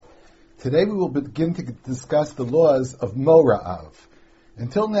Today we will begin to discuss the laws of Mora'av.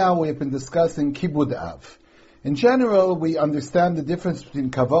 Until now we have been discussing Kibud Av. In general, we understand the difference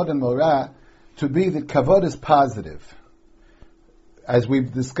between Kavod and Mora to be that Kavod is positive, as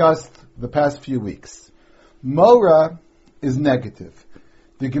we've discussed the past few weeks. Mora is negative.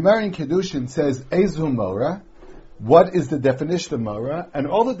 The Gemara in Kedushin says, Ezu Mora, what is the definition of Mora? And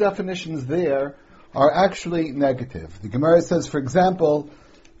all the definitions there are actually negative. The Gemara says, for example,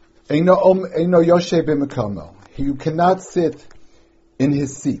 Eino Yoshe b'mekomo. You cannot sit in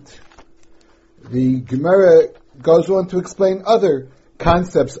his seat. The Gemara goes on to explain other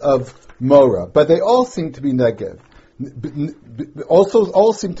concepts of Mora, but they all seem to be negative. Also,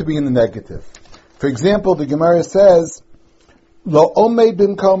 all seem to be in the negative. For example, the Gemara says, Lo omei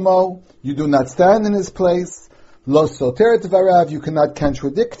b'mekomo, you do not stand in his place. Lo soter dvarav, you cannot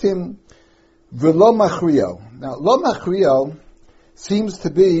contradict him. V'lo machrio. Now, lo machrio seems to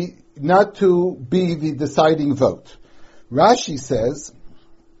be not to be the deciding vote. Rashi says,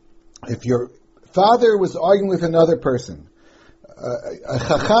 if your father was arguing with another person, a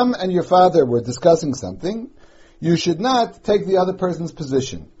chacham and your father were discussing something, you should not take the other person's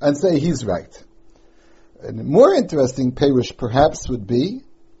position and say he's right. A more interesting perush perhaps would be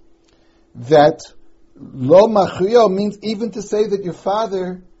that lo machrio means even to say that your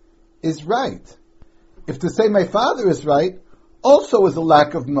father is right. If to say my father is right also is a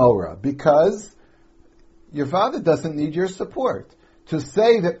lack of Mora, because your father doesn't need your support. To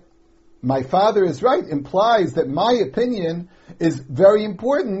say that my father is right implies that my opinion is very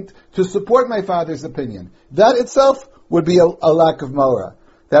important to support my father's opinion. That itself would be a lack of Mora.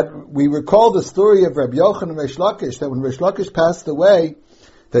 That we recall the story of Rabbi Yochanan and Reish Lakish, that when Reish Lakish passed away,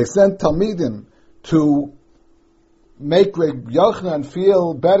 they sent Talmidim to make Rabbi Yochanan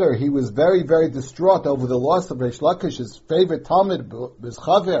feel better. He was very, very distraught over the loss of Reish Lakish, his favorite Talmid, his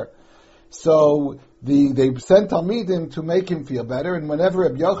Chaver. So they sent Talmidim to make him feel better, and whenever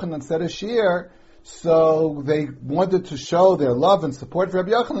Rabbi Yochanan said a shir, so they wanted to show their love and support for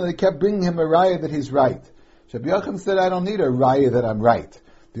Rabbi Yochanan, they kept bringing him a raya that he's right. So Rabbi Yochanan said, I don't need a raya that I'm right.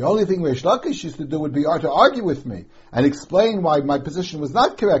 The only thing Reish Lakish used to do would be to argue with me and explain why my position was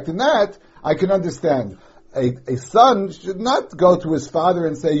not correct. And that I can understand. A son should not go to his father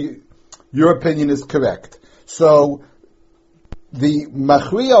and say, your opinion is correct. So the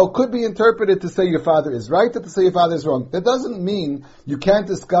machrio could be interpreted to say your father is right or to say your father is wrong. That doesn't mean you can't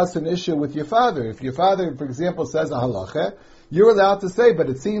discuss an issue with your father. If your father, for example, says a halacha, you're allowed to say, but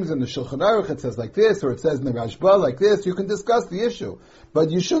it seems in the Shulchan Aruch it says like this, or it says in the Rashba like this. You can discuss the issue. But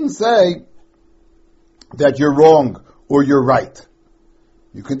you shouldn't say that you're wrong or you're right.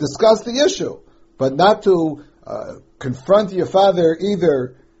 You can discuss the issue, but not to confront your father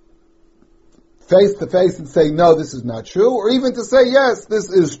either face to face and say, no, this is not true, or even to say, yes, this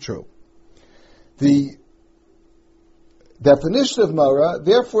is true. The definition of Mora,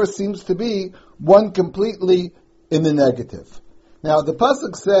 therefore, seems to be one completely in the negative. Now, the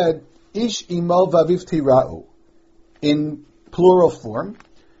pasuk said, Ish imo vaviv tira'u, in plural form,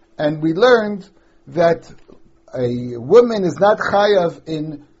 and we learned that a woman is not chayav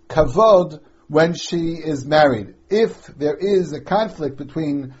in kavod when she is married. If there is a conflict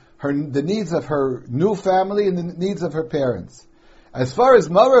between the needs of her new family and the needs of her parents. As far as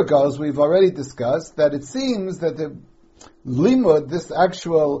Mora goes, we've already discussed that it seems that the limud, this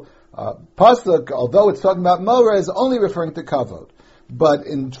actual pasuk, although it's talking about Mora, is only referring to kavod. But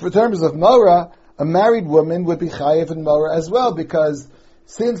in terms of Mora, a married woman would be chayiv in Mora as well, because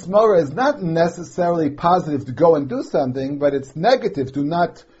since Mora is not necessarily positive to go and do something, but it's negative, do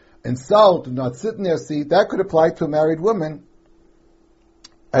not insult, do not sit in their seat, that could apply to a married woman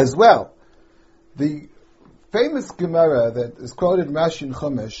as well. The famous Gemara that is quoted in Rashi and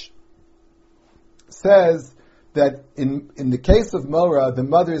Chumash says that in the case of Mora, the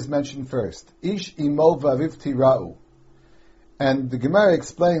mother is mentioned first. Ish imo vaviv tira'u. And the Gemara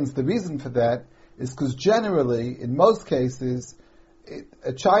explains the reason for that is because generally, in most cases,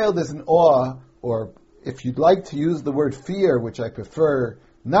 a child is in awe, or if you'd like to use the word fear, which I prefer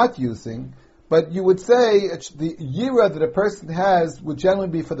not using, but you would say the yira that a person has would generally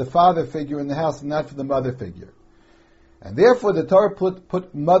be for the father figure in the house and not for the mother figure. And therefore the Torah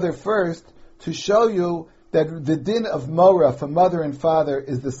put mother first to show you that the din of Mora for mother and father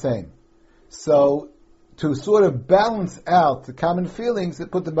is the same. So to sort of balance out the common feelings,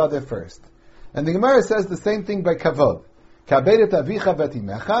 it put the mother first. And the Gemara says the same thing by kavod. Kabedet avicha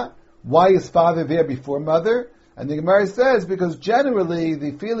v'timecha. Why is father there before mother? And the Gemara says, because generally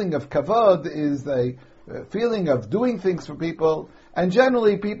the feeling of kavod is a feeling of doing things for people, and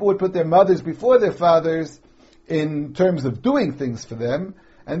generally people would put their mothers before their fathers in terms of doing things for them,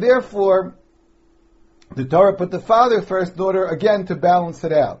 And therefore, the Torah put the father first in order, again, to balance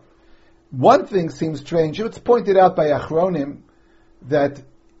it out. One thing seems strange. It's pointed out by Achronim that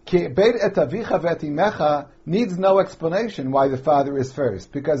Beit et avicha v'et imecha needs no explanation why the father is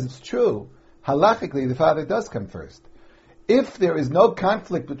first, because it's true. Halachically, the father does come first. If there is no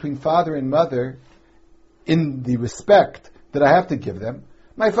conflict between father and mother in the respect that I have to give them,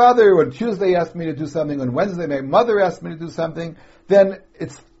 my father on Tuesday asked me to do something, on Wednesday my mother asked me to do something, then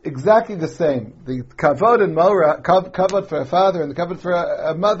it's exactly the same. The kavod and mora, kavod for a father and the kavod for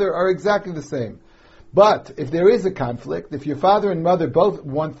a mother are exactly the same. But if there is a conflict, if your father and mother both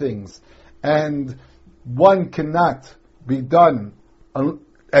want things, and one cannot be done, and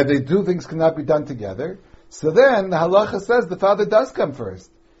they do things cannot be done together, so then the halacha says the father does come first.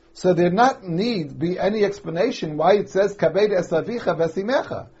 So there not need be any explanation why it says kabed es avicha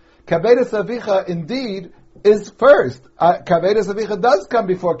v'esimecha. Kabed es avicha indeed is first. Kabed es avicha does come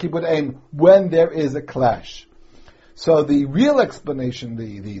before kibud aim when there is a clash. So the real explanation,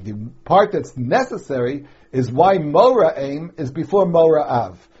 the part that's necessary, is why Mora Aim is before Mora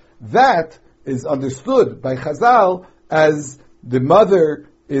Av. That is understood by Chazal as the mother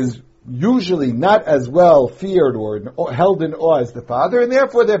is usually not as well feared or held in awe as the father, and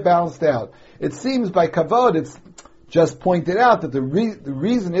therefore they're balanced out. It seems by Kavod, it's just pointed out that the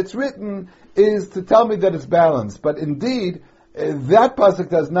reason it's written is to tell me that it's balanced. But indeed, that pasuk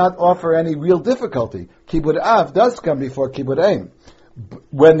does not offer any real difficulty. Kibud Av does come before Kibud Aim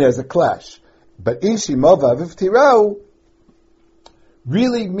when there's a clash. But Ishi Mova Vivtirau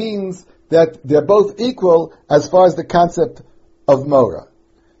really means that they're both equal as far as the concept of Mora.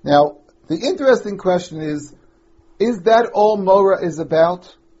 Now, the interesting question is that all Mora is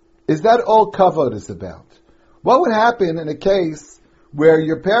about? Is that all Kavod is about? What would happen in a case where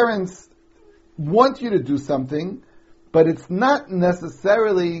your parents want you to do something, but it's not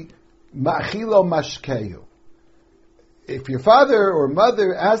necessarily ma'achilo mashkeyu? If your father or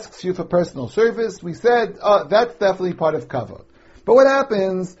mother asks you for personal service, we said, that's definitely part of kavod. But what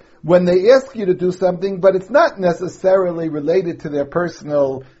happens when they ask you to do something, but it's not necessarily related to their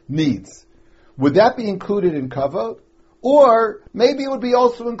personal needs? Would that be included in kavod? Or maybe it would be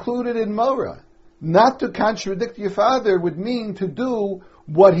also included in mora. Not to contradict your father would mean to do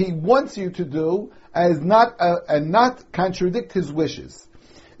what he wants you to do, and not contradict his wishes.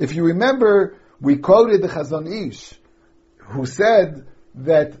 If you remember, we quoted the Chazon Ish, who said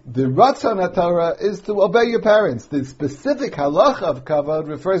that the Ratzon HaTorah is to obey your parents. The specific halacha of kavod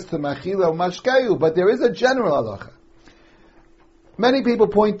refers to machila or mashkayu, but there is a general halacha. Many people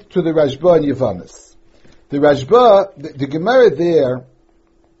point to the Rashba and Yavamis. The Rashba, the Gemara there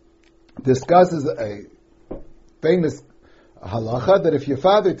discusses a famous halacha that if your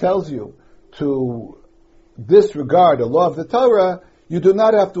father tells you to disregard a law of the Torah, you do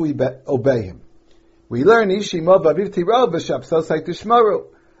not have to obey him. We learn if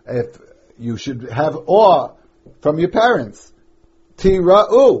you should have awe from your parents,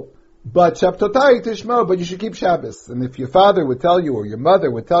 tira'u, but shabtotai tishmaru, but you should keep Shabbos. And if your father would tell you or your mother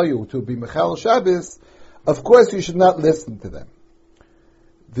would tell you to be mechal Shabbos, of course you should not listen to them.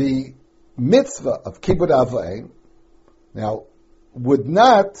 The mitzvah of kibud avayim now would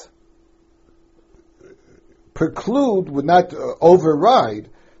not preclude, would not override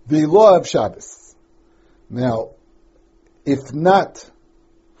the law of Shabbos. Now, if not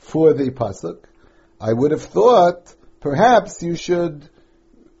for the pasuk, I would have thought perhaps you should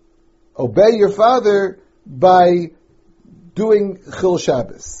obey your father by doing Chil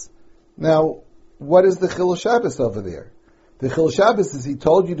Shabbos. Now, what is the Chil Shabbos over there? The Chil Shabbos is he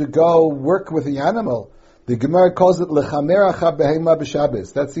told you to go work with the animal. The Gemara calls it Lechamer Acha Behema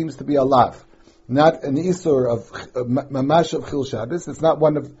B'Shabbos. That seems to be a lav, not an isur of mamash of Chil Shabbos. It's not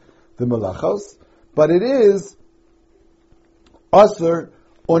one of the malachos, but it is asur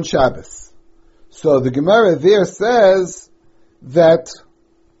on Shabbos. So the Gemara there says that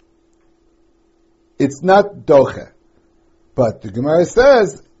it's not doche, but the Gemara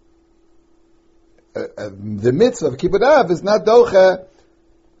says the mitzvah of Kibbud Av is not doche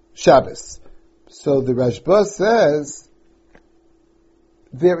Shabbos. So the Rashba says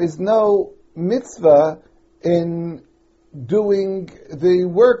there is no mitzvah in doing the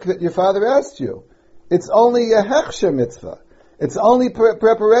work that your father asked you. It's only a hechsher mitzvah. It's only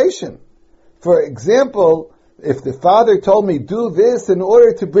preparation. For example, if the father told me, do this in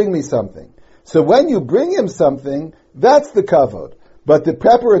order to bring me something. So when you bring him something, that's the kavod. But the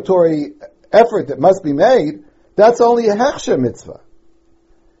preparatory effort that must be made, that's only a hechsher mitzvah.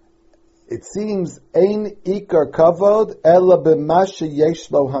 It seems, ein ikar kavod ela b'ma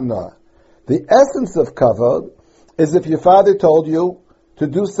sheyesh lo hana. The essence of kavod is if your father told you to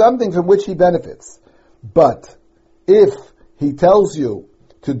do something from which he benefits. But if he tells you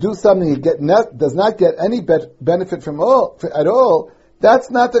to do something he does not get any benefit from at all, that's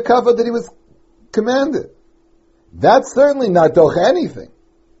not the kavod that he was commanded. That's certainly not docha anything.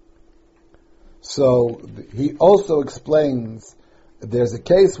 So he also explains there's a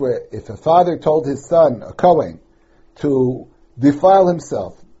case where if a father told his son, a Kohen, to defile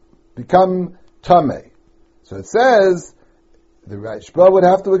himself, become tameh. So it says, the Rashba would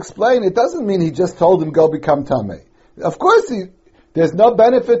have to explain, it doesn't mean he just told him go become tameh. Of course there's no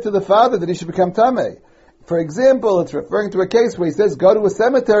benefit to the father that he should become tameh. For example, it's referring to a case where he says, go to a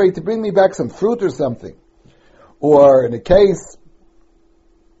cemetery to bring me back some fruit or something. Or in a case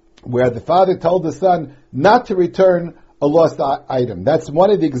where the father told the son not to return a lost item. That's one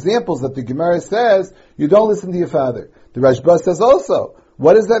of the examples that the Gemara says, you don't listen to your father. The Rashba says also,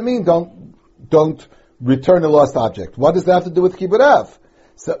 what does that mean? Don't return a lost object. What does that have to do with Kibbud Av?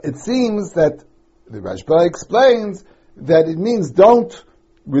 So it seems that the Rashba explains that it means don't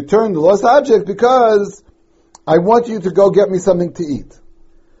return the lost object because I want you to go get me something to eat.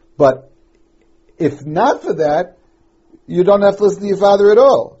 But if not for that, you don't have to listen to your father at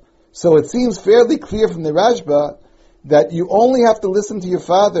all. So it seems fairly clear from the Rashba that you only have to listen to your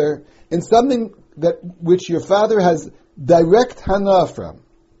father in something which your father has direct hana from.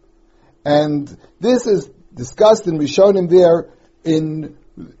 And this is discussed in Rishonim there in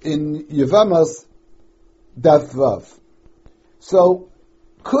Yevamos Daf Vav. So,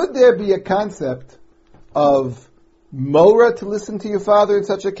 could there be a concept of mora to listen to your father in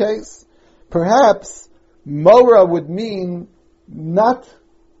such a case? Perhaps mora would mean not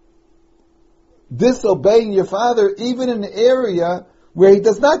disobeying your father even in an area where he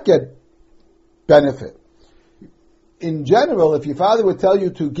does not get benefit. In general, if your father would tell you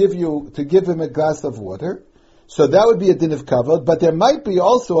to give him a glass of water, so that would be a din of kavod, but there might be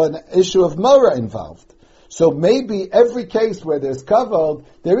also an issue of mora involved. So maybe every case where there's kavod,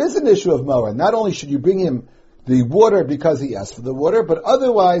 there is an issue of mora. Not only should you bring him the water because he asked for the water, but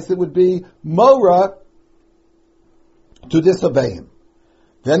otherwise it would be mora to disobey him.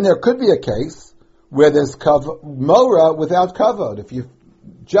 Then there could be a case where there's mora without kavod. If you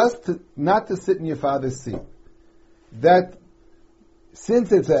not to sit in your father's seat. That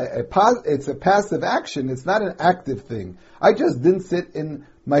since it's a passive action, it's not an active thing. I just didn't sit in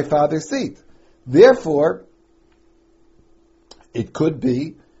my father's seat. Therefore, it could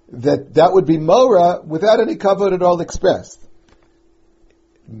be that would be mora without any kavod at all expressed.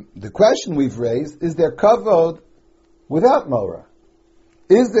 The question we've raised, is there kavod without mora?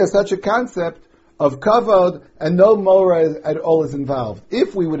 Is there such a concept of kavod and no mora at all is involved?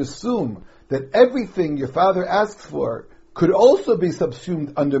 If we would assume that everything your father asks for could also be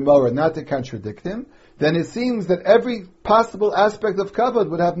subsumed under mora, not to contradict him, then it seems that every possible aspect of kavod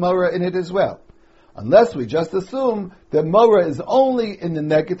would have mora in it as well. Unless we just assume that mora is only in the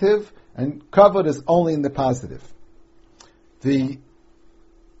negative and kavod is only in the positive. The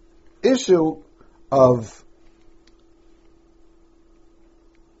issue of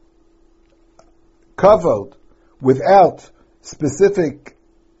kavod without specific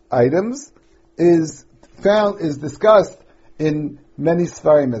items is discussed in many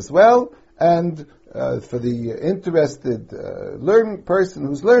Sfarim as well, and for the interested person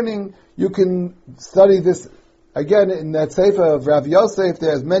who's learning, you can study this again in that Sefer of Rav Yosef.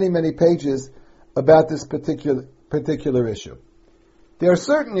 There's many pages about this particular issue. There are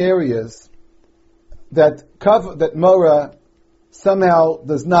certain areas that mora somehow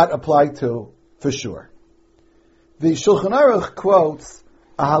does not apply to for sure. The Shulchan Aruch quotes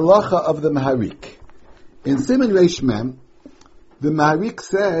a halacha of the Maharik. In Siman Reish Mem, the Maharik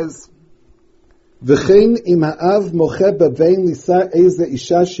says, "V'chein im ha'av moche b'vein lisa eze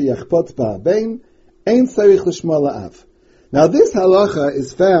isha sheyachpot ba'avein, ein tzarich l'shmo la'av." Now this halacha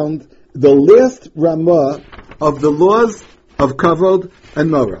is found the last ramah of the laws of kavod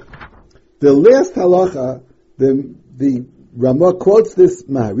and mora. The last halacha, the ramah quotes this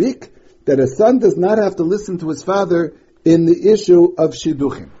Maharik, that a son does not have to listen to his father in the issue of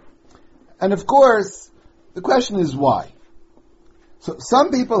shidduchim. And of course, the question is why. So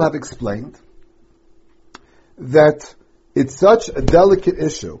some people have explained that it's such a delicate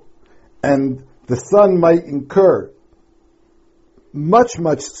issue and the son might incur much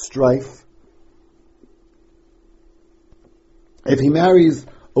strife if he marries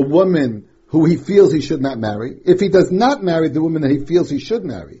a woman who he feels he should not marry, if he does not marry the woman that he feels he should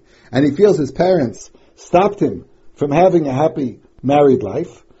marry, and he feels his parents stopped him from having a happy married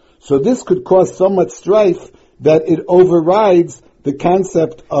life. So this could cause so much strife that it overrides the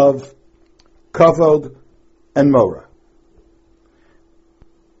concept of kavod and mora.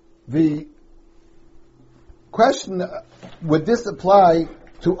 The question, would this apply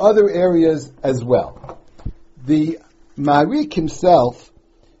to other areas as well? The Maharik himself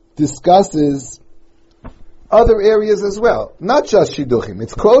discusses other areas as well, not just Shidduchim.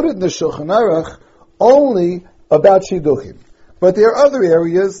 It's quoted in the Shulchan Aruch only about Shidduchim. But there are other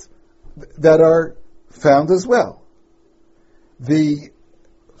areas that are found as well.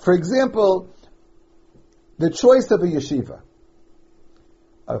 For example, the choice of a yeshiva.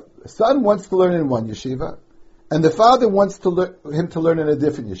 A son wants to learn in one yeshiva, and the father wants him to learn in a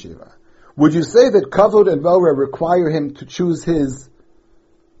different yeshiva. Would you say that Kavod and Morah require him to choose his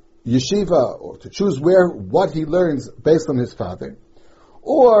yeshiva, or to choose what he learns based on his father?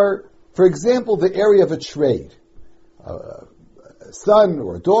 Or, for example, the area of a trade. A son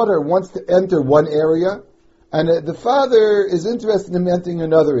or a daughter wants to enter one area, and the father is interested in entering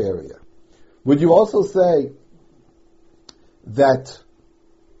another area. Would you also say that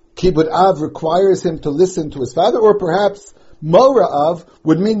Kibud Av requires him to listen to his father, or perhaps Morah Av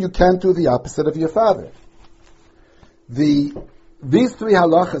would mean you can't do the opposite of your father? These three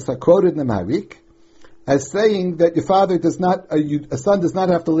halachas are quoted in the Maharik as saying that a son does not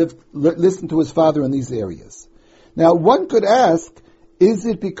have to listen to his father in these areas. Now, one could ask, is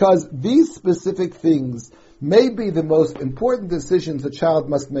it because these specific things may be the most important decisions a child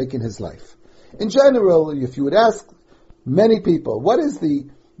must make in his life? In general, if you would ask many people, what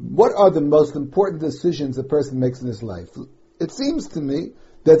are the most important decisions a person makes in his life? It seems to me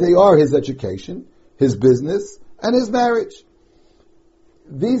that they are his education, his business, and his marriage.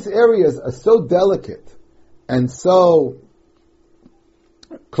 These areas are so delicate and so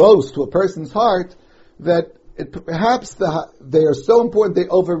close to a person's heart that perhaps they are so important they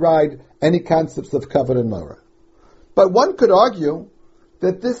override any concepts of Kavod and Morah. But one could argue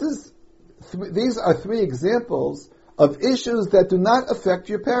that these are three examples of issues that do not affect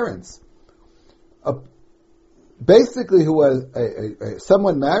your parents. Basically,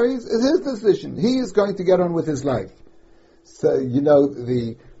 someone marries is his decision. He is going to get on with his life. So,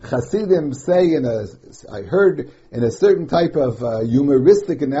 the Hasidim say I heard in a certain type of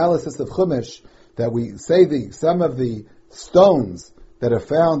humoristic analysis of Chumash that we say some of the stones that are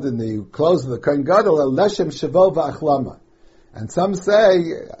found in the clothes of the Kohen Gadol are Leshem Shavo V'Achlama. And some say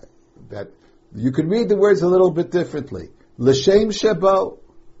that you can read the words a little bit differently. L'shem Shavo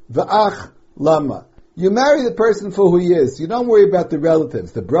V'Ach Lama. You marry the person for who he is. You don't worry about the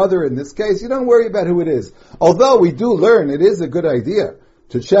relatives. The brother, in this case, you don't worry about who it is. Although we do learn it is a good idea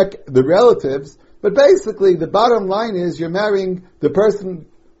to check the relatives, but basically the bottom line is you're marrying the person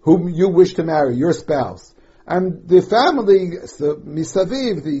whom you wish to marry, your spouse. And the family,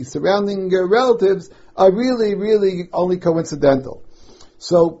 misaviv, the surrounding relatives, are really, really only coincidental.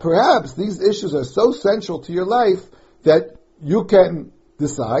 So perhaps these issues are so central to your life that you can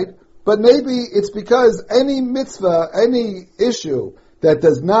decide, but maybe it's because any mitzvah, any issue that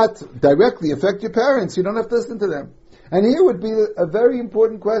does not directly affect your parents, you don't have to listen to them. And here would be a very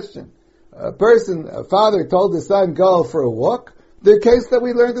important question. A father told his son, go for a walk. The case that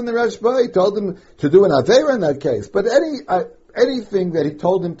we learned in the Rashba, he told him to do an Aveira in that case. But anything that he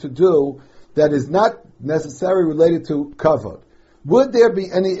told him to do that is not necessarily related to Kavod, would there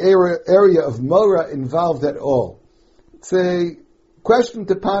be any area of Morah involved at all? It's a question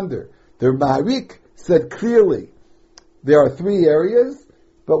to ponder. The Maharik said clearly there are three areas,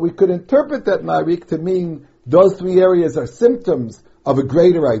 but we could interpret that Maharik to mean those three areas are symptoms of a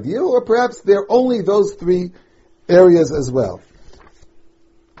greater ideal, or perhaps they're only those three areas as well.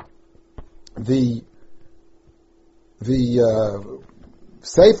 The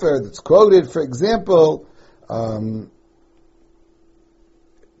Sefer that's quoted, for example,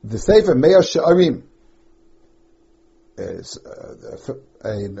 the Sefer Me'ah She'arim,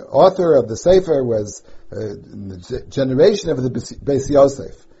 an author of the Sefer was in the generation of the Beis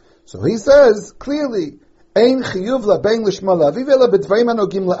Yosef. So he says clearly, Ein chiyuv labein lishma la'aviv ela b'dvarim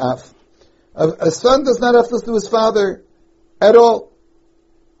hanogim la'af. A son does not have to listen to his father at all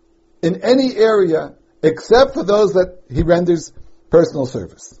in any area except for those that he renders personal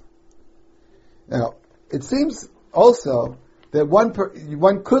service. Now, it seems also that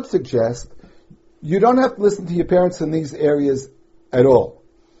one could suggest you don't have to listen to your parents in these areas at all,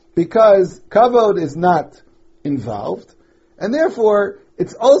 because kavod is not involved, and therefore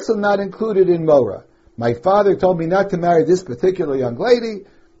it's also not included in Morah. My father told me not to marry this particular young lady,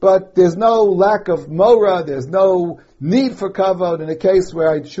 but there's no lack of Morah, there's no need for kavod in a case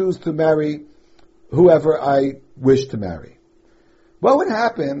where I choose to marry whoever I wish to marry. What would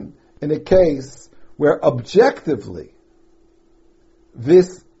happen in a case where objectively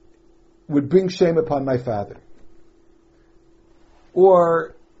this would bring shame upon my father?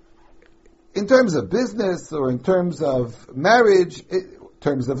 Or in terms of business or in terms of marriage, in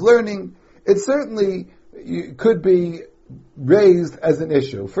terms of learning, it certainly could be raised as an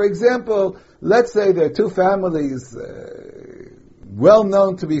issue. For example, let's say there are two families well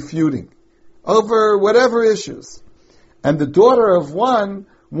known to be feuding over whatever issues, and the daughter of one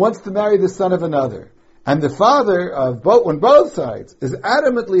wants to marry the son of another, and the father of both, on both sides, is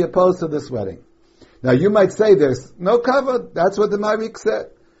adamantly opposed to this wedding. Now you might say there's no kavod. That's what the Marik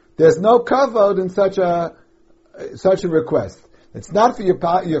said. There's no kavod in such a request. It's not for your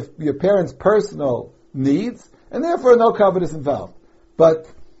parents' personal needs, and therefore no kavod is involved. But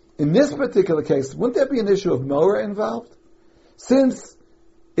in this particular case, wouldn't there be an issue of mora involved? Since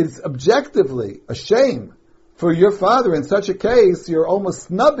it's objectively a shame for your father in such a case, you're almost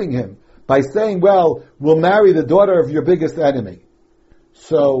snubbing him by saying, well, we'll marry the daughter of your biggest enemy.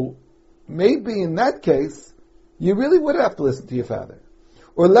 So maybe in that case, you really would have to listen to your father.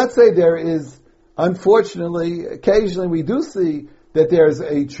 Or let's say there is, unfortunately, occasionally we do see that there's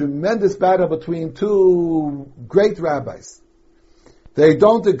a tremendous battle between two great rabbis. They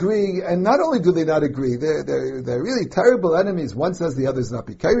don't agree, and not only do they not agree, they're really terrible enemies. One says the other's not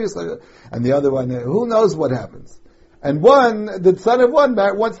precarious, and the other one, who knows what happens. And the son of one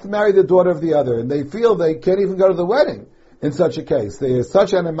wants to marry the daughter of the other, and they feel they can't even go to the wedding in such a case. There's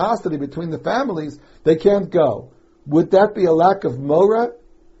such animosity between the families, they can't go. Would that be a lack of mora?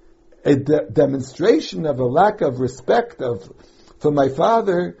 A demonstration of a lack of respect for my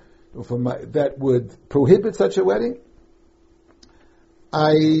father, that would prohibit such a wedding?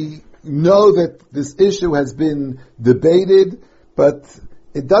 I know that this issue has been debated, but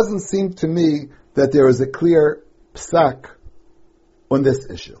it doesn't seem to me that there is a clear psak on this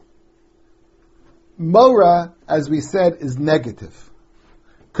issue. Mora, as we said, is negative.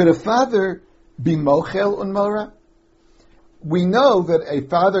 Could a father be mochel on mora? We know that a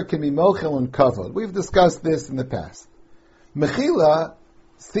father can be mochel on kavod. We've discussed this in the past. Mechila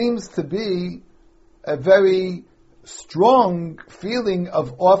seems to be a very strong feeling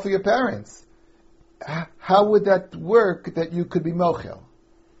of awe for your parents. How would that work that you could be mochel?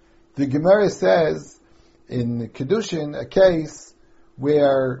 The Gemara says in Kedushin a case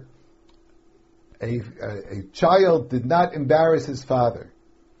where a child did not embarrass his father.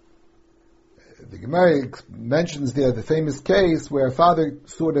 The Gemara mentions there the famous case where a father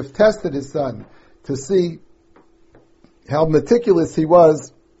sort of tested his son to see how meticulous he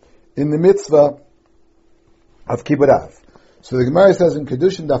was in the mitzvah of Kibbud Av. So the Gemara says in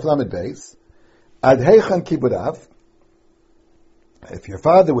Kedushin Daf Lamed Beis, Ad Heichan Kibbud Av, if your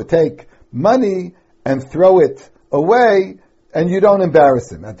father would take money and throw it away, and you don't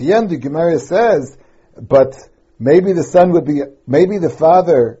embarrass him. At the end, the Gemara says, but maybe the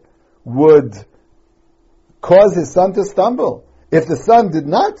father would cause his son to stumble. If the son did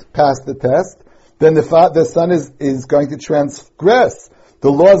not pass the test, then the son is going to transgress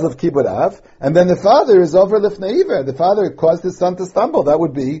the laws of Kibbud Av, and then the father is over Lifnei Iver. The father caused his son to stumble. That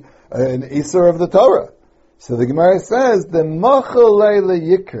would be an Isur of the Torah. So the Gemara says, the Mochel Leila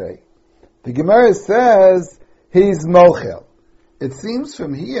Yikre. The Gemara says, he's Mochel. It seems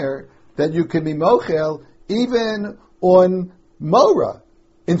from here that you can be Mochel even on Mora.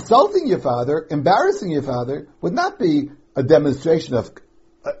 Insulting your father, embarrassing your father, would not be a demonstration of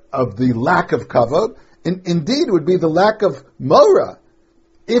the lack of kavod. Indeed, it would be the lack of Mora.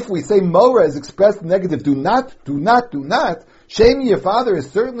 If we say Mora is expressed negative, do not, shaming your father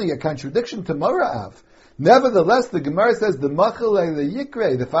is certainly a contradiction to Mora Av. Nevertheless, the Gemara says, the Mochel the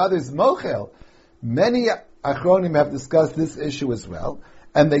Yikre, the father is Mochel. Many Achronim have discussed this issue as well,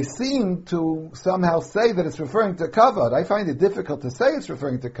 and they seem to somehow say that it's referring to kavod. I find it difficult to say it's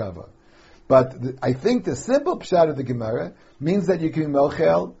referring to kavod. But I think the simple pshat of the Gemara means that you can be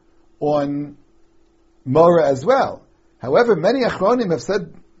mochel on Mora as well. However, many Achronim have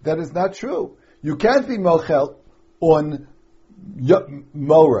said that is not true. You can't be mochel on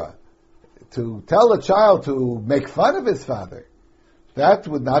Mora. To tell a child to make fun of his father, that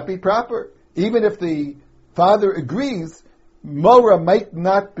would not be proper. Even if the father agrees, Mora might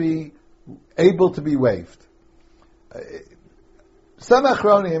not be able to be waived. Some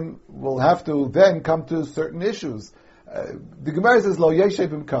Achronim will have to then come to certain issues. The Gemara says, Lo yeshev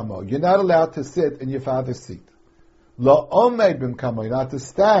b'mkamo, you're not allowed to sit in your father's seat. Lo omed b'mkamo, you're not to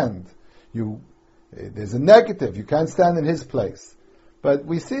stand. There's a negative, you can't stand in his place. But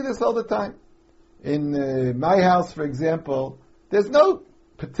we see this all the time. In my house, for example, there's no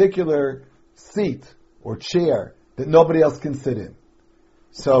particular seat or chair that nobody else can sit in.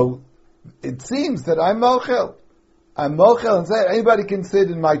 So it seems that I'm mochel. I'm mochel and say anybody can sit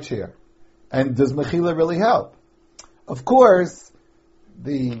in my chair. And does mechila really help? Of course,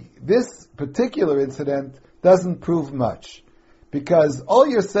 this particular incident doesn't prove much, because all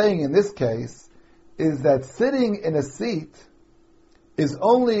you're saying in this case is that sitting in a seat is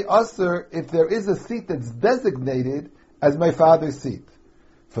only usher if there is a seat that's designated as my father's seat.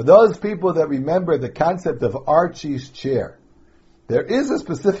 For those people that remember the concept of Archie's chair, there is a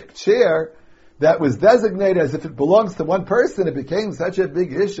specific chair that was designated as if it belongs to one person. It became such a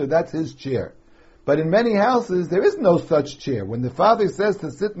big issue, that's his chair. But in many houses, there is no such chair. When the father says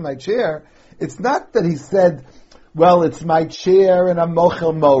to sit in my chair, it's not that he said, well, it's my chair and I'm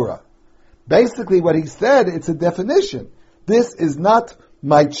mochel mora. Basically what he said, it's a definition. This is not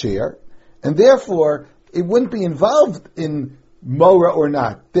my chair, and therefore it wouldn't be involved in mora or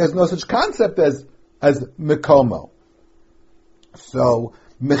not. There's no such concept as mekomo. So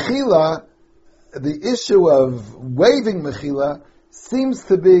mechila, the issue of waiving mechila, seems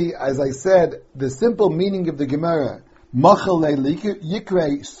to be, as I said, the simple meaning of the Gemara. Mochel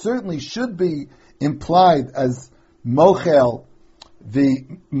yikre certainly should be implied as mochel the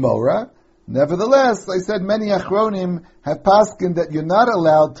mora. Nevertheless, I said many achronim have paskin that you're not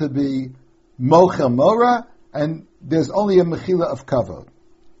allowed to be mochel mora, and there's only a mechila of kavod.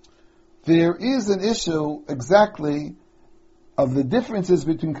 There is an issue exactly of the differences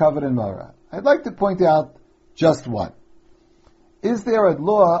between kavod and mora. I'd like to point out just one. Is there a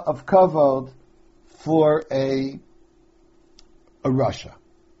law of kavod for a rasha?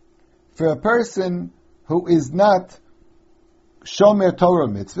 For a person who is not shomer Torah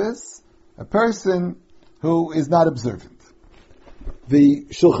mitzvahs, a person who is not observant. The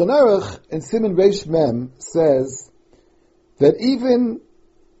Shulchan Aruch in Siman Reish Mem says that even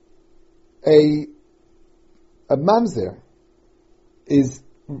a mamzer is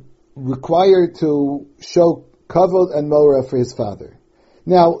required to show kavod and mora for his father.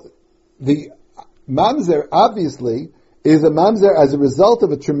 Now, the mamzer obviously is a mamzer as a result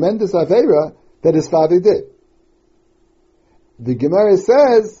of a tremendous aveira that his father did. The Gemara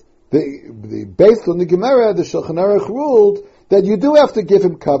says, based on the Gemara, the Shulchan Aruch ruled that you do have to give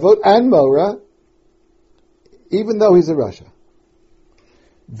him kavod and mora, even though he's a rasha.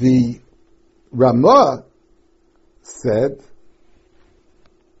 The Ramah said,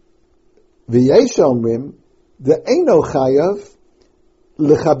 V'yesh omrim, the eino chayav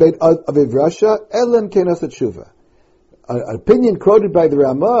lechabed aviv rasha elam kenos tshuva. An opinion quoted by the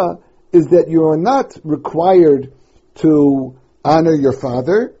Ramah is that you are not required to honor your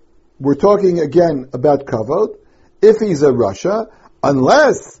father. We're talking again about kavod. If he's a rasha,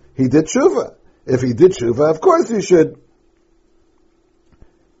 unless he did tshuva. If he did tshuva, of course you should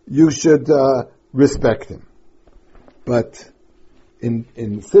respect him. But in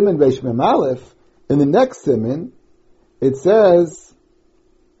Siman Reish Mem Aleph, in the next Siman, it says,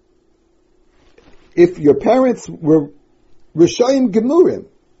 if your parents were Rishayim Gemurim,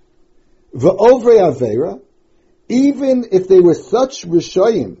 V'ovrei Aveira, even if they were such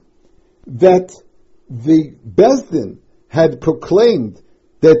Rishayim that the Bezdin had proclaimed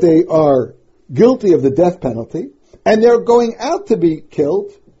that they are guilty of the death penalty, and they're going out to be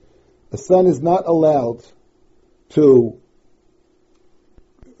killed, a son is not allowed to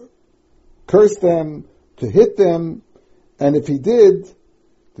curse them, to hit them, and if he did,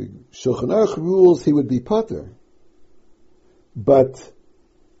 the Shulchan Aruch rules he would be pater. But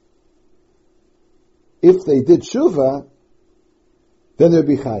if they did tshuva, then they'd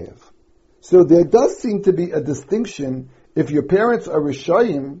be chayav. So there does seem to be a distinction if your parents are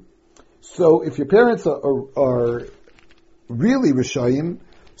rishayim. So if your parents are really rishayim,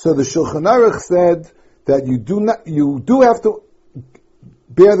 so the Shulchan Aruch said that you do have to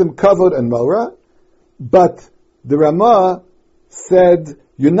bear them kavod and mora, but the Ramah said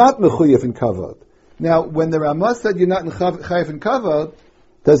you're not mechuyev in kavod. Now, when the Ramah said you're not chayav in kavod,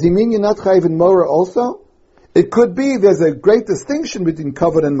 does he mean you're not chayav in mora also? It could be there's a great distinction between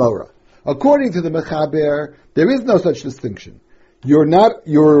kavod and mora. According to the Mechaber, there is no such distinction. You're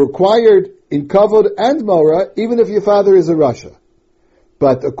required in kavod and mora, even if your father is a rasha.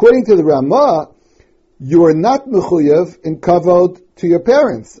 But according to the Ramah, you are not mechuyev in kavod to your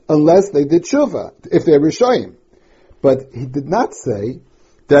parents unless they did tshuva, if they're rishayim. But he did not say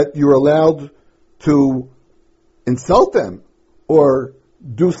that you're allowed to insult them or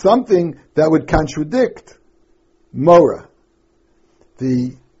do something that would contradict mora.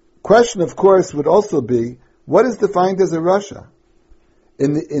 The question, of course, would also be, what is defined as a rasha?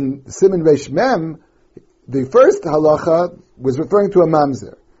 In Siman Reish Mem, the first halacha was referring to a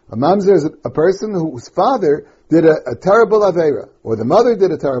mamzer. A mamzer is a person whose father did a terrible aveira, or the mother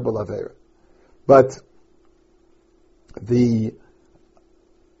did a terrible aveira. But the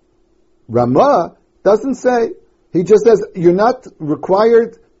Ramah doesn't say. He just says, you're not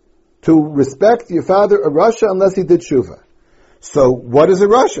required to respect your father a Rasha unless he did Shuvah. So what is a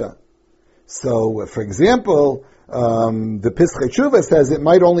Rasha? So, for example, the Pischei Tshuva says it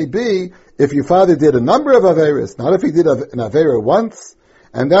might only be if your father did a number of Averas, not if he did an Avera once.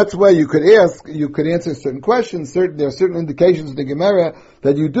 And that's why you could answer certain questions. There are certain indications in the Gemara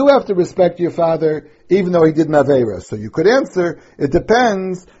that you do have to respect your father even though he did an Avera. So you could answer, it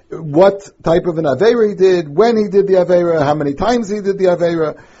depends what type of an Avera he did, when he did the Avera, how many times he did the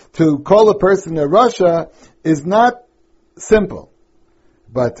Avera. To call a person a Rasha is not simple.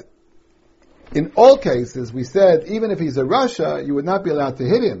 But in all cases, we said, even if he's a Rasha, you would not be allowed to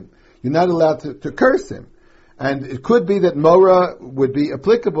hit him. You're not allowed to curse him. And it could be that Mora would be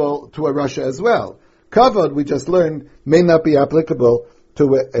applicable to a Rasha as well. Kavod, we just learned, may not be applicable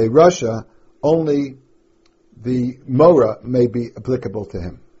to a Rasha, only the Mora may be applicable to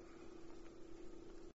him.